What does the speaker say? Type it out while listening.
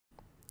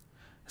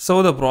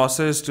So the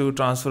process to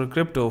transfer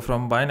crypto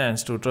from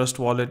Binance to Trust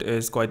Wallet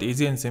is quite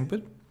easy and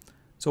simple.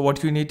 So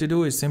what you need to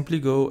do is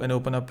simply go and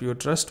open up your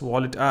Trust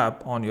Wallet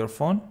app on your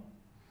phone.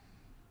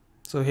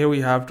 So here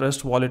we have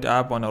Trust Wallet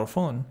app on our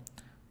phone.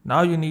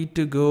 Now you need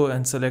to go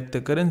and select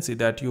the currency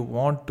that you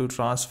want to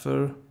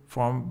transfer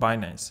from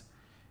Binance.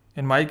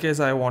 In my case,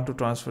 I want to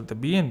transfer the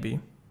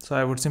BNB. So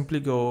I would simply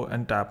go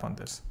and tap on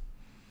this.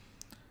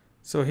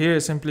 So here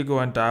simply go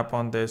and tap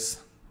on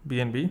this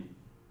BNB.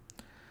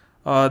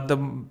 The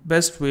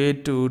best way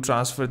to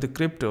transfer the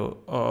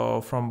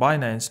crypto from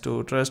Binance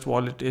to Trust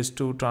Wallet is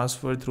to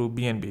transfer through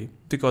BNB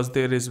because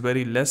there is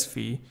very less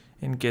fee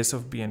in case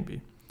of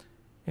BNB.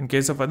 In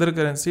case of other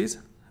currencies,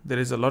 there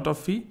is a lot of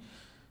fee.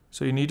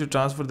 So you need to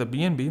transfer the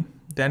BNB,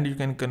 then you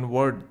can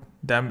convert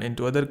them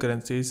into other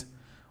currencies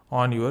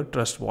on your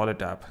Trust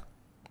Wallet app.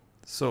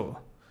 So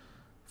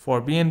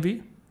for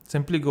BNB,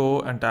 simply go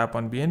and tap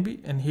on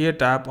BNB and here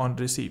tap on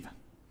receive.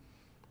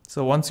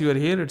 So once you are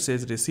here, it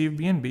says receive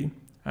BNB.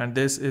 And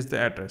this is the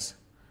address.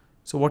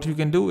 So what you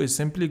can do is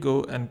simply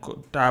go and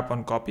tap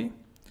on copy.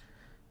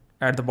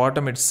 At the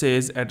bottom it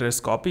says address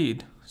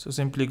copied. So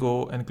simply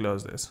go and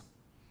close this.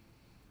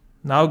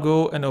 Now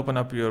go and open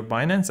up your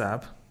Binance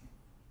app.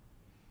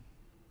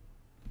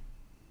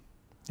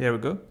 Here we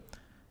go.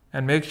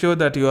 And make sure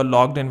that you are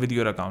logged in with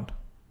your account.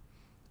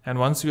 And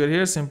once you are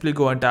here, simply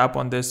go and tap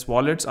on this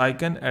wallets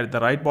icon at the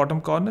right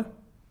bottom corner.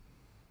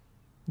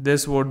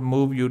 This would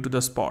move you to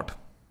the spot.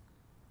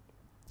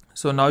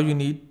 So now you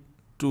need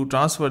to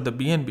transfer the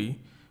BNB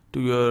to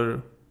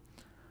your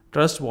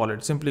Trust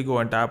Wallet. Simply go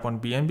and tap on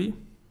BNB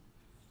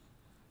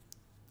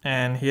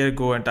and here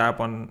go and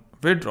tap on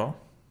withdraw.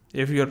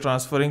 If you are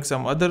transferring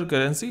some other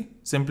currency,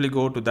 simply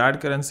go to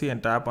that currency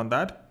and tap on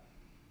that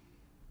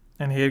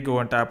and here go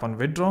and tap on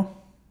withdraw.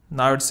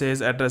 Now it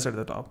says address at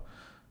the top,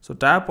 so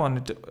tap on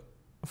it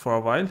for a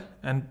while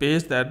and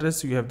paste the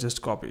address you have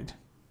just copied.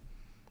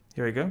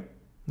 Here we go.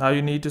 Now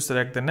you need to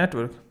select the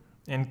network.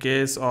 In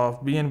case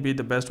of BNB,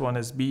 the best one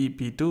is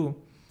BEP2.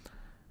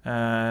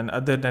 And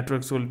other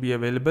networks will be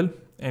available.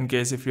 In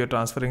case if you're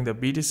transferring the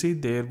BTC,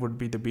 there would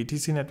be the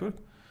BTC network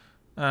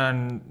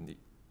and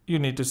you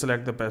need to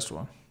select the best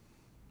one.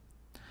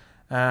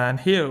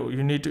 And here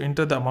you need to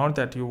enter the amount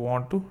that you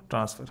want to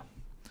transfer.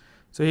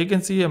 So you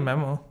can see a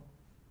memo.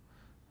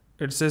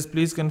 It says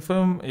please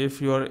confirm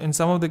if you are in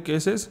some of the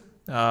cases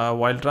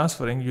while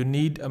transferring you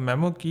need a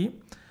memo key,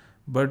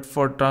 but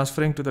for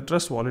transferring to the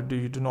Trust Wallet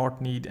you do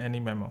not need any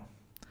memo.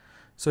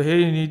 So here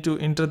you need to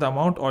enter the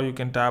amount, or you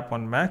can tap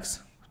on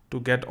max to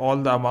get all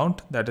the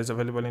amount that is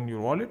available in your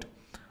wallet,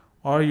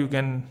 or you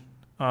can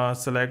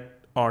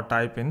select or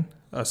type in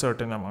a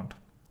certain amount.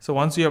 So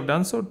once you have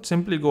done so,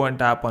 simply go and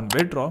tap on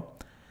withdraw,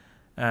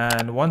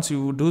 and once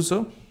you do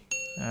so,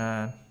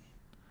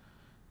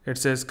 it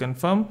says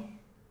confirm.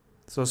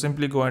 So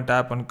simply go and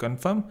tap on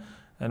confirm,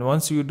 and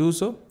once you do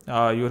so,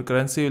 your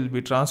currency will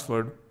be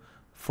transferred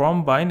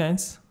from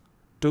Binance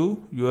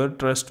to your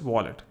Trust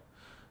Wallet.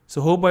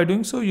 So hope by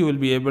doing so you will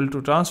be able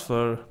to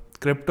transfer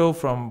crypto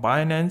from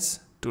Binance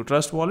to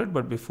Trust Wallet.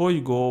 But before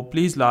you go,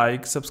 please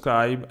like,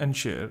 subscribe and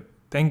share.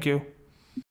 Thank you.